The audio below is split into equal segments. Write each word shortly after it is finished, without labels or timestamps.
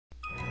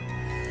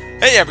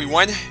Hey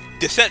everyone,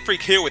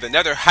 Descentfreak here with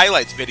another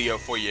highlights video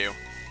for you.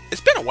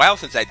 It's been a while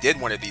since I did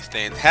one of these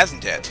things,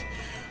 hasn't it?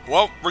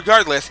 Well,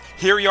 regardless,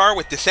 here we are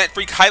with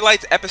Descentfreak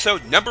Highlights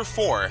episode number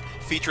 4,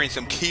 featuring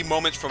some key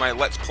moments from my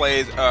Let's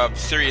Plays of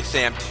Serious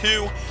Sam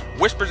 2,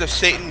 Whispers of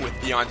Satan with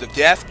Eons of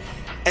Death,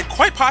 and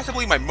quite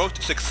possibly my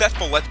most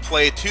successful Let's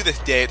Play to this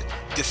date,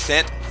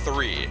 Descent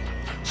 3.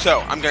 So,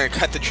 I'm going to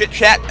cut the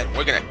chit-chat and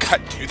we're going to cut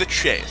to the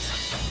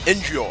chase.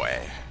 Enjoy!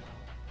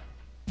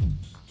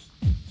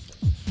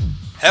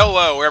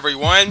 Hello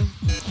everyone,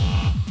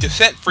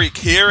 Descentfreak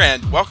here,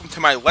 and welcome to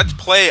my Let's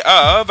Play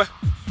of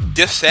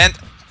Descent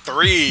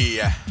 3.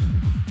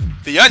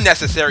 The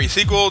unnecessary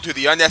sequel to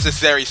the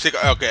unnecessary sequel.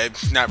 Okay,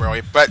 not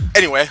really, but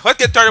anyway, let's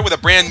get started with a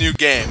brand new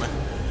game.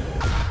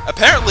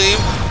 Apparently,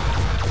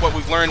 what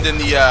we've learned in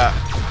the,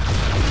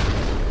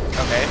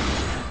 okay,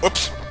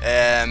 whoops,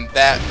 and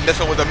that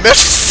missile was a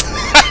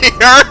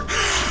misfire,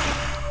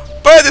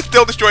 but it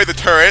still destroyed the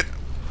turret.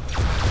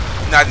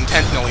 Not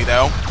intentionally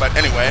though, but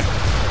anyway.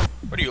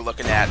 What are you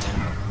looking at?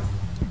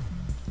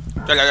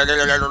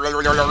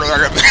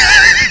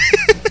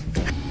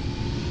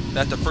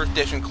 That's the first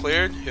station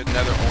cleared. Here's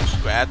another old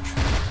scratch.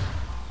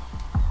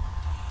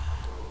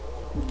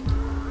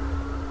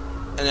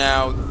 And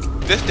now,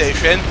 this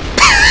station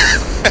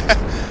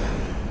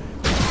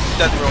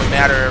doesn't really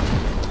matter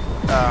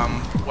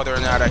whether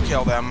or not I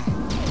kill them.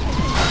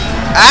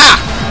 Ah!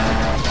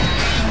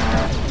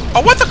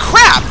 Oh, what the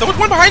crap? There was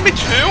one behind me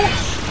too?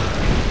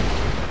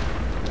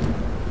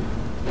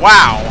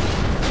 Wow.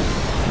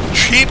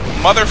 Cheap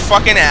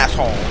motherfucking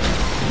asshole.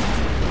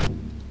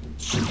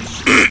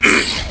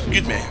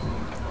 Excuse me.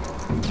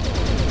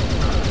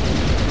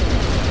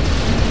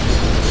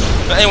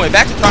 But anyway,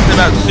 back to talking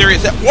about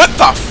serious. What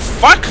the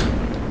fuck?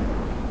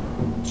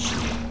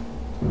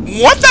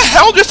 What the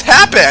hell just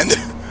happened?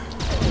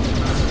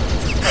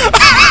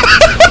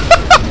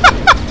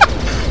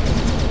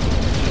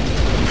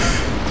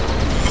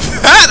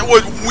 That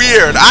was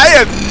weird. I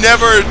have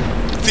never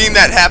seen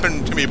that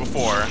happen to me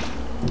before.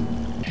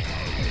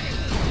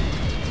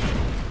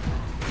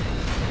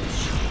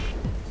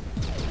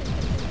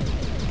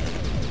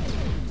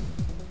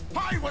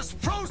 Was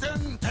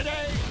frozen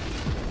today.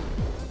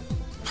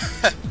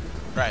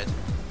 Right.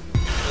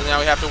 So now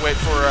we have to wait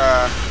for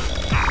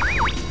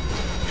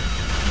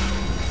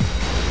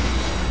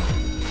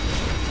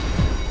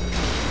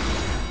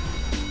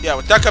yeah,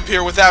 we're stuck up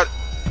here without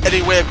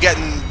any way of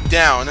getting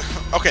down.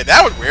 Okay,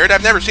 that was weird.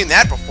 I've never seen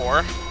that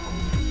before.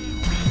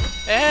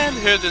 And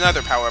here's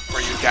another power-up for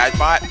you,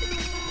 Guidebot.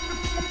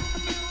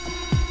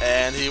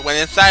 And he went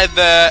inside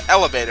the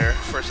elevator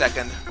for a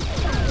second.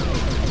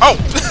 Oh!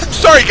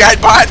 Sorry,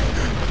 Guidebot!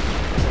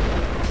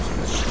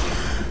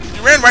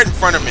 You ran right in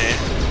front of me.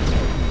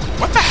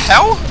 What the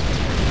hell?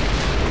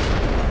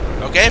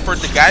 Okay,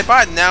 first the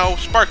Guidebot, and now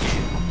Sparky.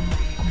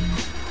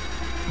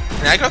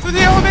 Can I go through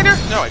the elevator?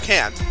 No, I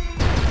can't.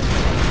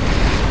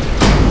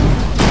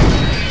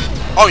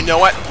 Oh, you know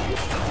what?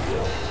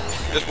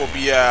 This will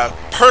be a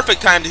perfect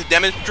time to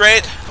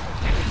demonstrate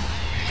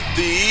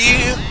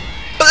the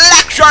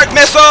Black Shark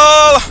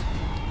Missile!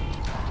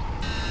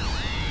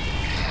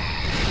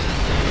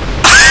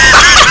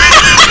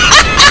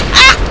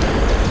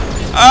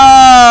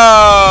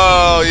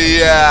 Oh,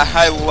 yeah,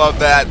 I love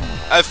that.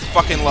 I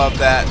fucking love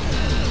that.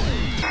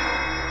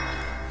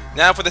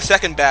 Now for the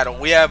second battle,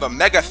 we have a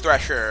Mega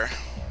Thresher.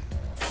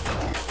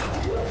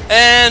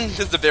 And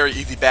this is a very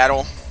easy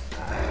battle.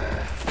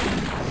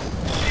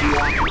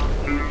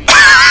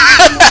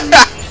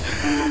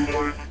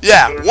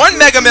 Yeah, one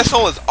Mega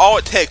Missile is all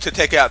it takes to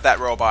take out that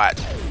robot.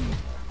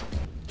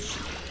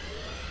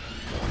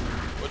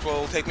 Which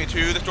will take me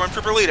to the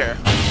Stormtrooper leader.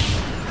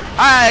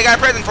 Hi, I got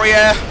a present for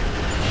you.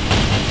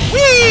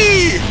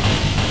 Whee!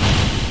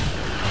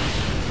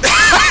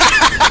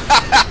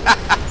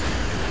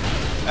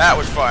 That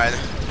was fun.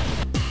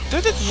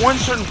 There's just one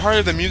certain part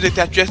of the music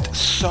that's just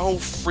so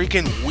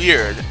freaking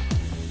weird.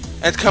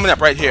 And it's coming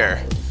up right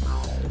here.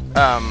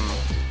 Yeah,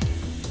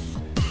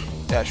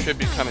 it should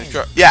be coming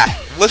short. Yeah,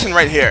 listen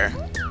right here.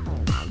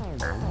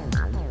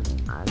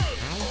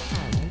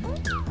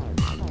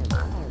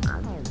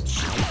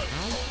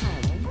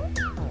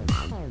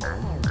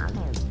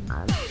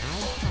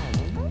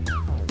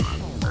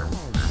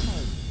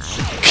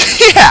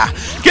 Yeah,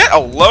 get a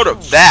load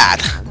of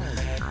that.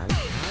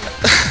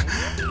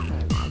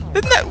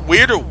 Isn't that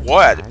weird or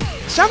what?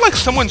 It sounds like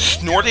someone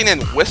snorting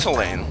and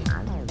whistling.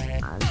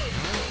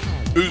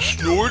 Is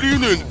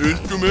snorting an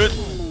instrument?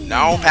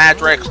 No,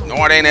 Patrick,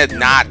 snorting is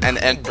not an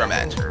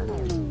instrument.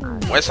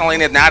 Whistling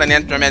is not an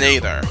instrument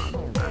either.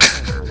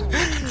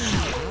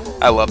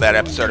 I love that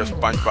episode of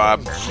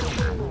SpongeBob.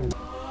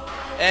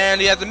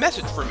 And he has a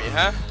message for me,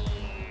 huh?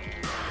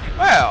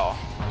 Well,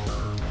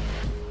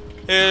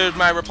 here's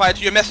my reply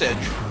to your message.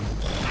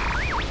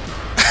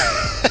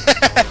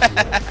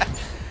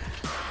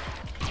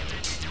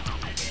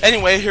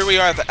 Anyway, here we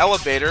are at the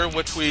elevator,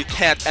 which we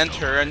can't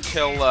enter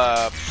until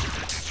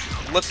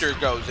Lifter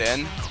goes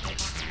in.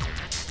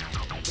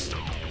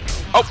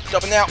 Oh, it's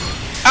open now.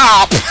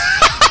 Ah!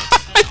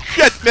 I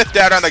just missed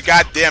out on the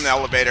goddamn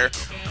elevator.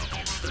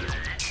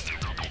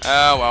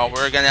 Oh well,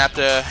 we're gonna have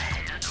to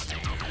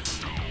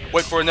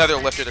wait for another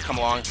lifter to come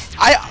along.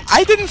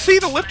 I didn't see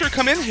the lifter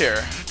come in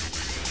here.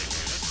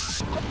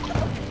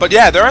 But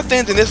yeah, there are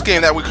things in this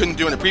game that we couldn't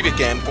do in the previous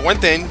game. For one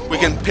thing, we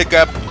can pick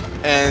up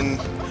and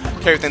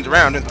carry things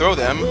around and throw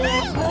them.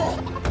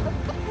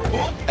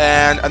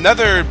 And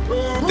another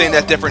thing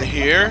that's different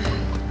here,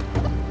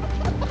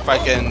 if I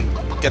can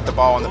get the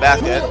ball in the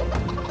basket.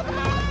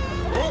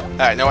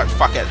 Alright, you know what?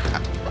 Fuck it.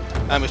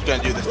 I'm just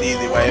gonna do this the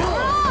easy way.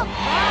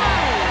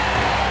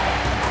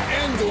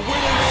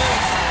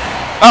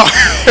 Oh,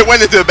 it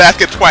went into the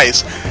basket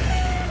twice.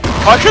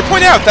 I should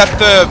point out that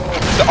the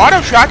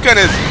auto shotgun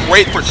is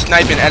great for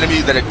sniping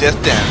enemies at a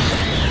distance.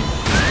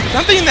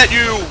 Something that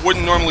you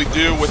wouldn't normally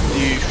do with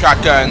the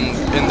shotgun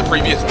in the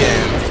previous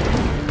game.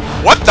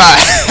 What the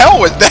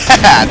hell was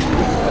that?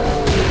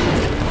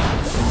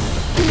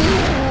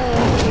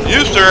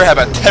 You, sir, have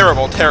a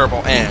terrible,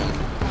 terrible aim.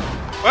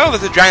 Well,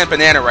 there's a giant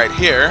banana right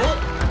here.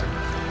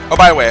 Oh,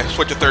 by the way,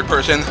 switch to third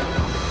person.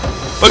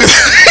 Look at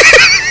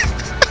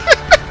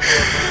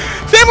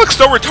Sam looks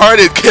so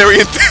retarded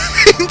carrying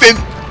things in.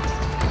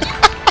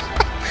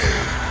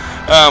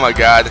 Oh my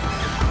god.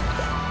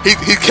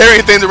 He's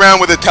carrying things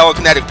around with a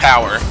telekinetic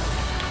power.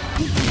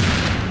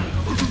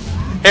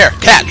 Here,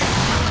 catch!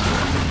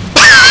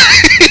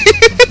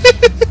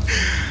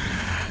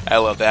 I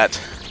love that.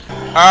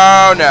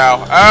 Oh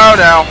no, oh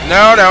no,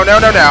 no, no, no,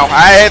 no, no.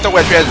 I hate the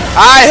witches.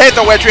 I hate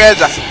the witches!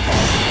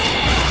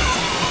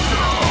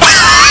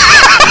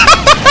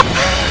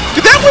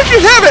 Did that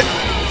witches have it?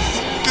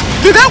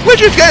 Did that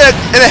witches get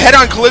in a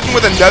head-on collision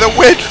with another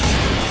witch?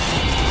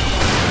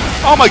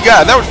 Oh my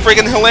god, that was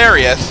friggin'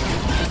 hilarious.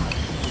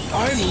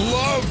 I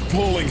love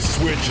pulling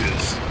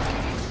switches.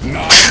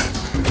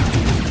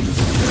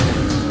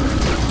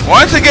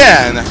 Once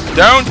again,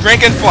 don't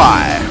drink and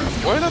fly.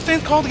 What are those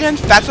things called again?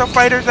 Fatso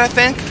fighters, I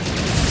think?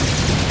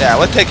 Yeah,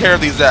 let's take care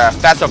of these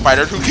Fatso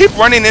fighters who keep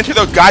running into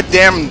those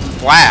goddamn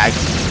flags.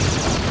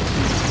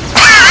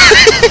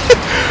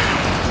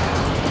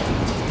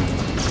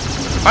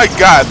 My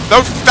god,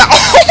 those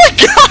oh my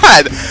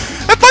god!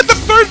 That's like the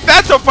third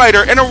Fatso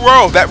fighter in a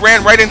row that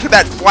ran right into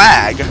that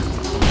flag.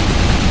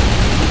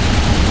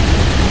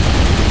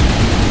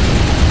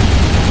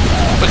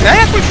 But can I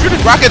actually shoot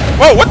his rocket?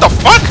 Whoa, what the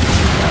fuck?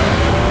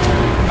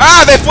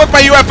 Ah, they flipped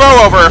my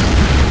UFO over.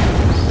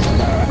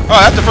 Oh,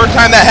 that's the first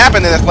time that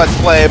happened in this Let's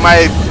Play.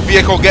 My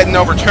vehicle getting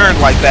overturned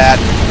like that.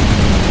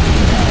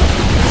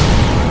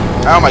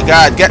 Oh my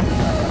god, get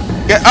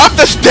up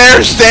the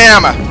stairs,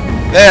 Sam!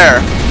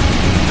 There.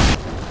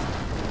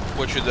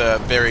 Which is a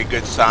very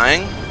good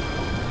sign.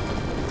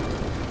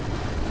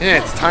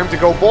 Yeah, it's time to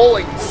go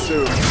bowling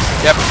soon.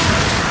 Yep.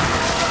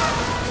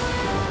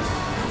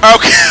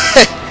 Okay.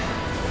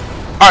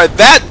 Alright,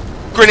 that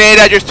grenade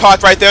I just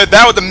tossed right there,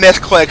 that was a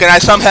misclick, and I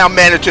somehow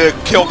managed to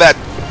kill that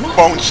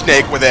bone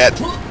snake with it.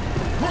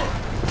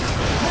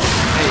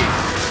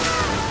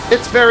 Hey,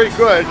 it's very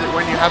good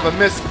when you have a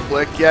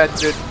misclick,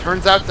 yet it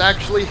turns out to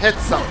actually hit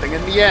something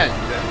in the end.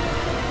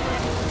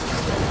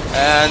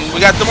 And we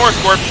got some more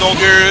Scorp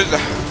soldiers.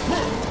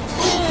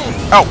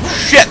 Oh,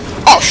 shit!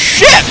 Oh,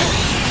 shit!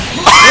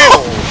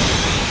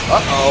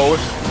 Uh-oh.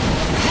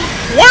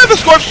 One of the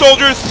Scorp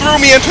soldiers threw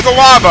me into the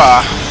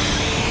lava.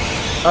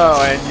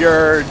 Oh, and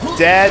you're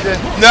dead?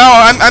 No,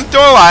 I'm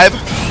still alive.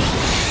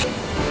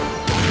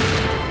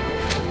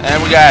 And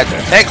we got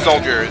tank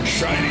soldiers.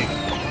 Shiny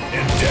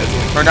and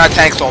deadly. Or not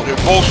tank soldiers,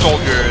 bull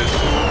soldiers.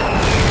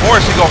 More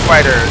seagull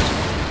fighters.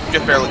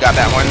 Just barely got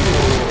that one.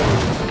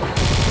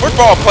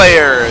 Football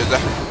players.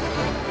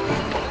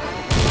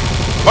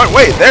 But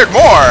wait, there's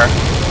more.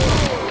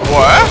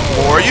 What?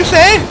 More, you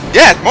say?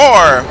 Yes,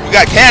 more. We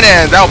got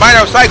cannons,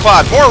 albino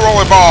cyclops, more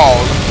roller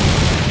balls.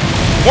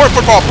 More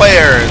football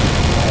players.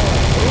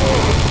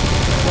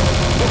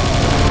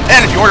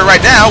 And if you order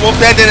right now, we'll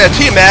send in a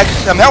T-Max,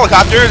 some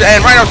helicopters,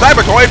 and Rhino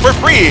Cybertoid for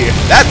free.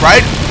 That's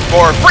right,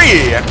 for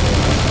free.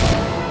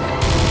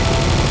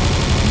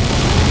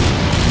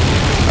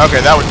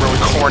 Okay, that was really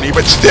corny,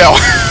 but still.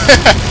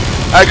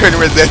 I couldn't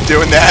resist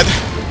doing that.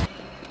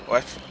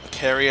 Let's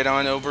carry it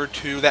on over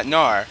to that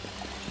Gnar.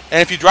 And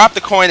if you drop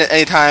the coin at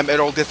any time,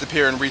 it'll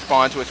disappear and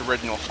respawn to its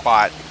original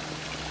spot.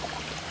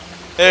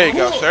 There you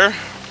go, sir.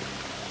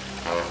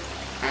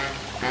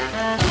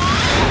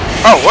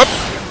 Oh, whoops.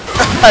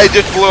 I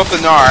just blew up the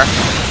Gnar.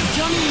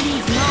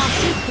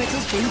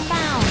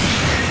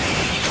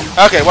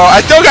 Okay, well,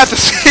 I still got the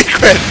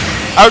secret.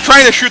 I was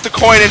trying to shoot the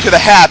coin into the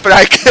hat, but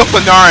I killed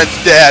the Gnar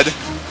instead.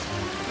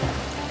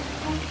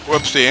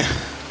 Whoopsie.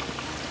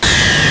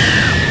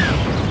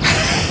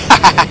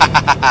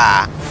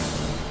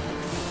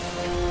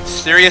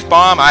 Serious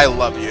Bomb, I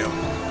love you.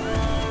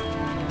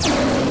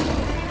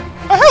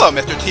 Oh, hello,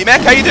 Mr.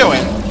 T-Mac. How you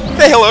doing?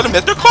 Say hello to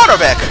Mr.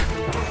 Konovic.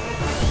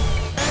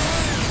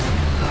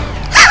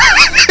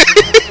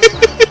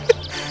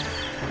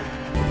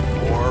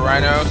 More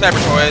Rhino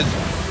Cybertoys.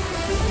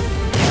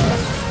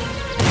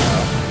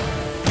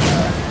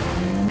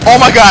 Oh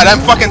my god, I'm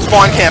fucking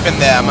spawn camping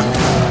them.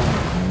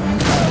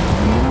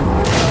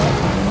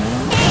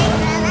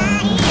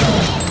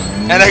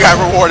 And I got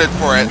rewarded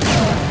for it.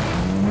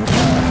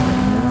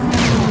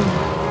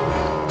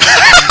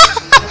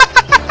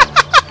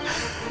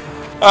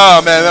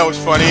 Oh man, that was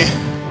funny.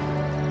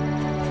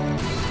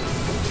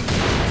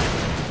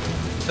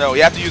 So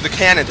you have to use the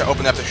cannon to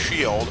open up the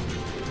shield.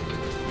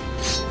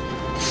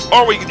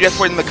 Or we can just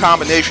put in the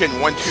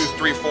combination 1, 2,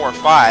 3, 4,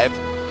 5.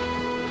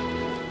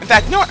 In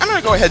fact, you know what? I'm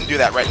going to go ahead and do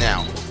that right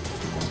now.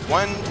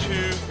 1,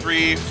 2,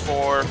 3,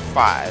 4,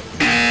 5.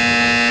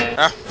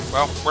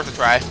 Well, worth a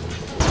try.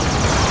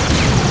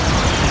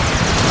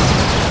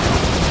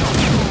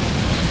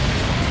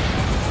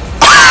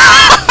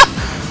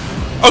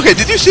 Okay,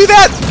 did you see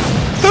that?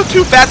 Those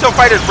two Fatso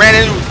fighters ran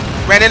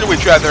into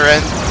each other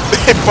and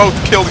they both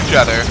killed each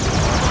other.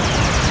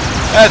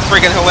 That's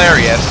freaking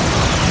hilarious.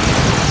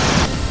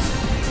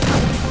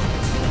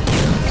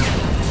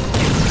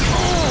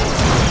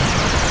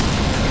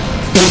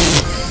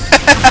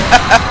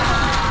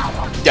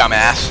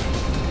 Dumbass.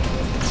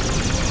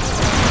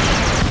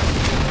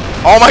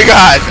 Oh my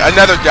god,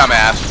 another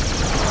dumbass.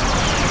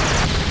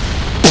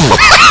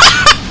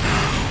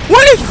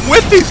 What is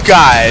with these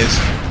guys?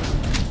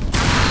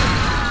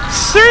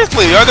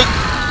 Seriously, are the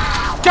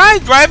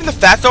guys driving the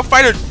Fatso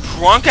fighter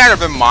drunk out of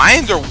their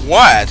minds or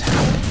what?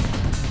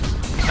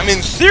 I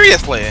mean,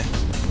 seriously.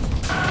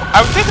 I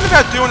was thinking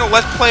about doing a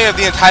let's play of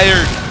the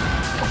entire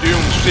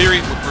Doom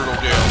series with Brutal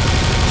Doom.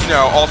 You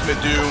know,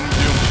 Ultimate Doom,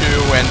 Doom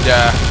 2, and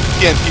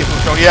TNT and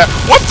Plutonia.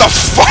 What the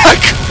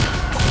fuck?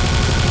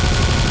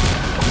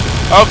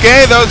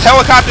 Okay, those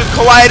helicopters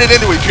collided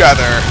into each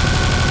other.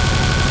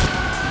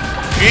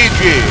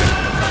 GG.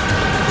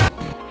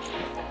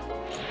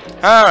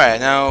 Alright,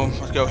 now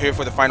let's go here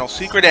for the final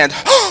secret and...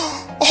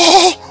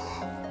 Oh,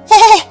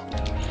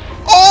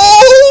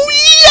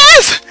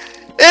 yes!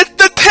 It's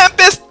the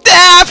Tempest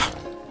Staff!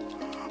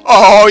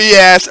 Oh,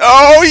 yes!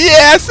 Oh,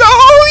 yes!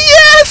 Oh,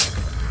 yes!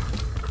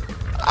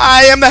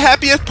 I am the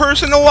happiest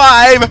person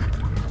alive!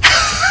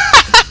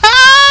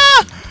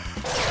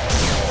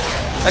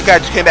 That guy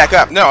just came back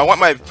up. No, I want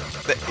my...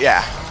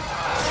 Yeah.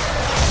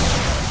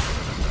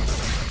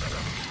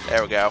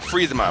 There we go.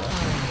 Freeze him up.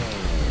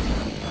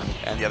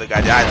 And the other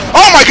guy died.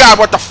 Oh my god,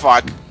 what the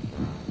fuck?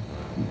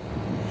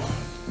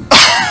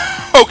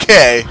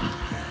 Okay.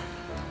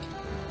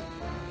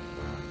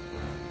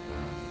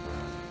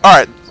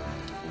 Alright.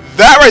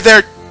 That right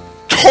there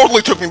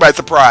totally took me by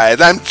surprise.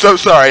 I'm so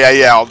sorry I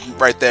yelled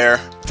right there.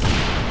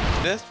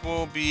 This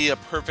will be a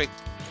perfect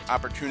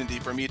opportunity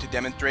for me to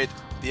demonstrate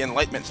the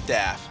Enlightenment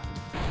Staff.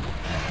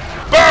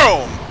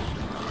 Boom!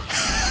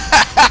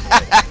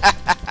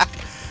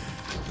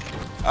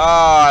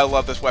 Oh, I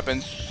love this weapon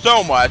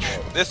so much.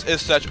 This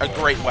is such a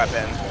great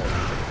weapon.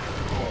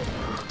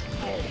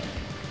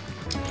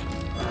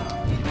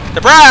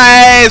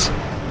 Surprise!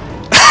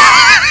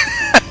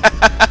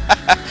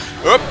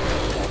 Oop.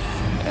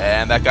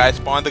 And that guy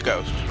spawned the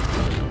ghost.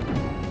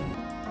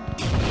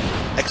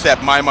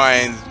 Except my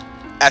mines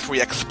actually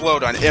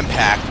explode on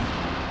impact.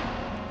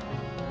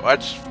 Well,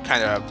 that's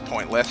kind of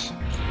pointless.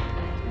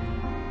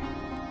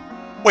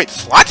 Wait,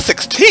 slot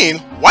 16?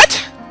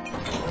 What?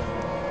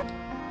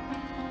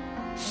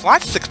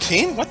 Slot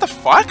 16? What the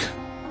fuck?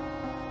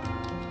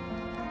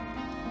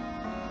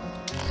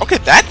 Okay,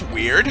 that's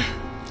weird.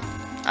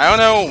 I don't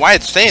know why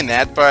it's saying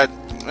that, but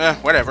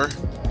whatever.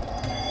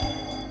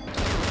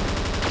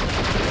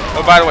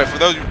 Oh, by the way, for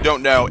those who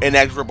don't know,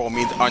 inexorable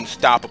means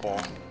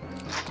unstoppable.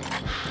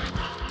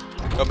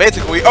 So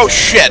basically, oh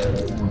shit!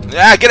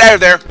 Ah, get out of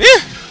there!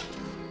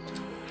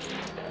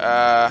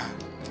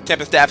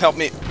 Tempest Staff, help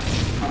me.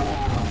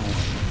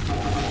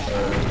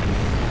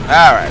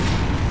 Alright.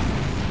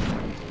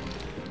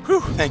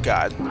 Whew, thank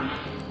God.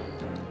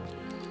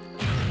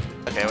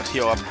 Okay, let's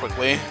heal up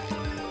quickly.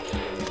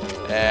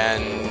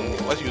 And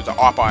let's use the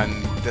op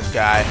on this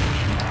guy.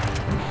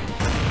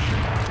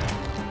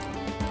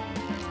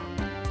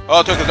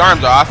 Oh, it took his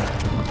arms off.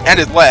 And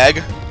his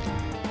leg.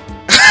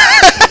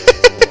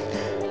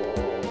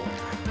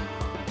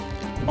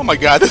 Oh my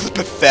god, this is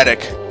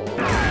pathetic.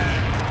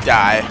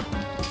 Die.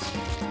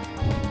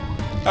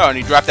 Oh, and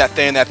he dropped that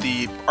thing that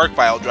the arc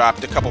vial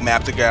dropped a couple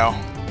maps ago.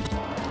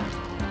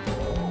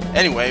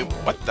 Anyway,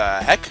 what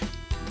the heck?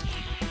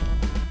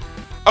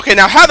 Okay,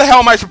 now how the hell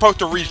am I supposed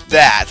to reach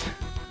that?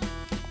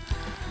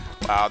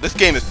 Wow, this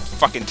game is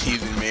fucking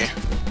teasing me.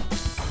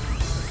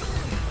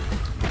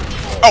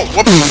 Oh,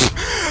 whoops!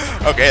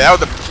 Okay, that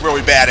was a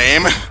really bad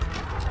aim.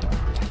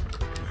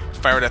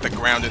 Fired at the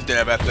ground instead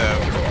of at the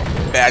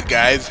bad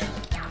guys.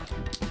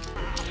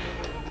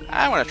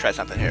 I want to try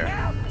something here.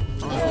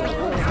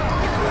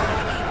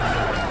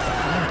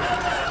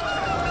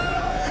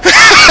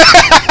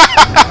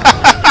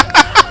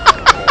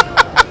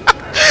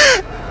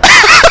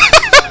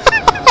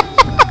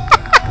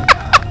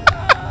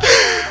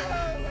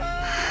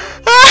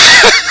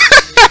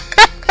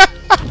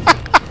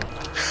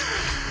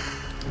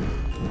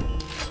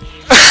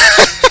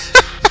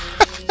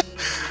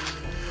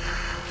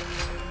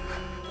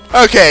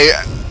 Okay,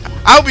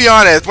 I'll be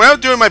honest, when I was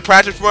doing my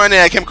practice run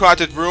and I came across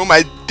this room,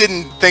 I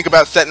didn't think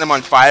about setting them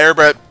on fire,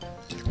 but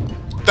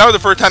that was the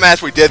first time I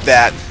actually did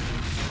that.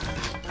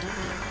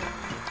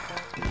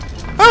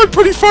 That was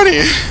pretty funny.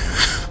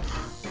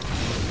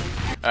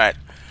 Alright.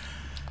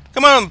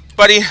 Come on,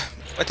 buddy.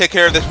 Let's take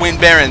care of this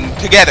Wind Baron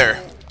together.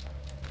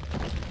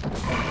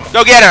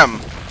 Go get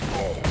him!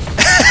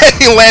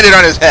 He landed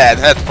on his head.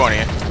 That's funny.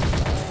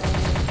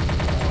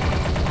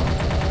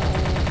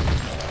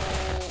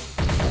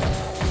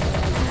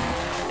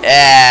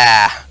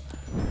 Yeah!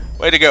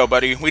 Way to go,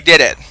 buddy. We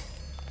did it.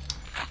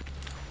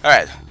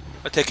 Alright.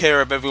 Let's take care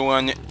of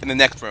everyone in the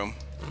next room.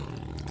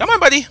 Come on,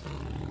 buddy.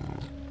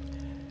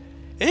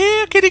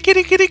 Hey, kitty,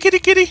 kitty, kitty, kitty,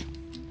 kitty.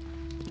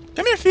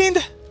 Come here,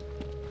 fiend.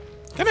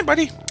 Come here,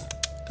 buddy.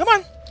 Come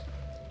on.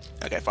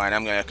 Okay, fine.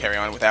 I'm gonna carry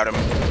on without him.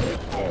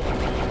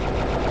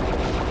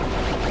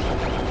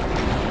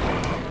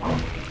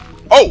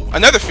 Oh,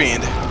 another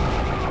fiend.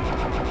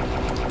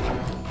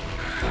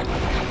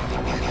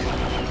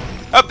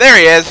 Oh, there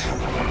he is.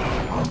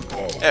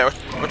 Yeah,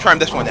 we'll charm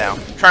this one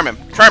down. Charm him.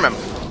 Charm him.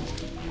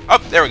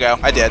 Oh, there we go.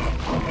 I did.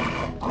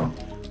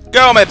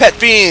 Go, my pet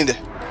fiend.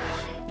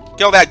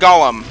 Kill that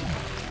golem.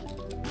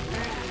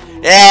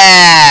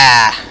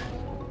 Yeah.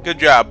 Good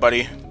job,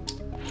 buddy.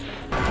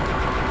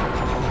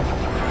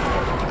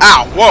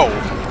 Ow, whoa.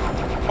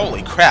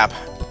 Holy crap.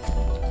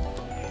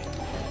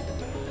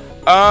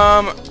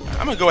 I'm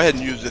gonna go ahead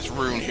and use this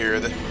rune here,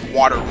 the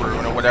water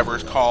rune or whatever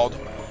it's called.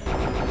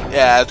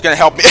 Yeah, it's gonna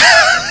help me.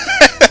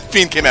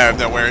 Fiend came out of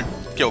nowhere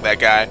and killed that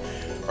guy.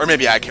 Or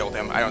maybe I killed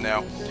him, I don't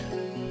know.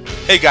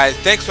 Hey guys,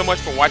 thanks so much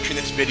for watching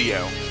this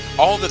video.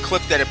 All the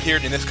clips that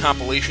appeared in this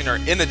compilation are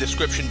in the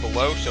description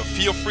below, so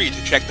feel free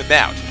to check them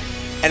out.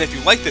 And if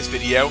you like this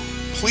video,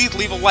 please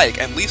leave a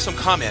like and leave some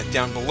comment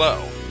down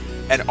below.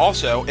 And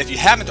also, if you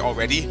haven't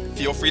already,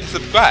 feel free to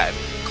subscribe.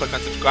 Click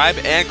on subscribe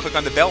and click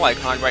on the bell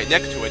icon right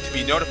next to it to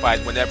be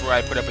notified whenever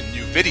I put up a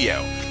new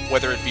video,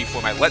 whether it be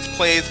for my Let's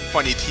Plays,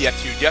 funny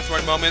TF2 Death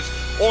Run moments,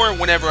 or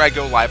whenever I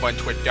go live on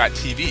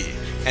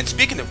twitch.tv. And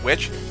speaking of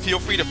which, feel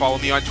free to follow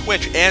me on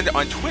Twitch and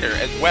on Twitter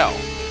as well.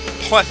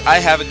 Plus, I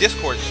have a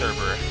Discord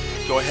server.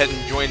 Go ahead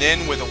and join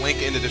in with a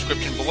link in the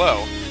description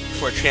below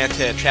for a chance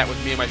to chat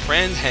with me and my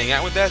friends, hang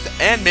out with us,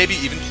 and maybe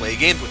even play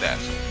games with us.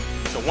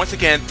 So once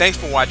again, thanks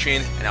for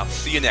watching, and I'll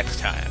see you next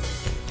time.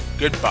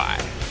 Goodbye.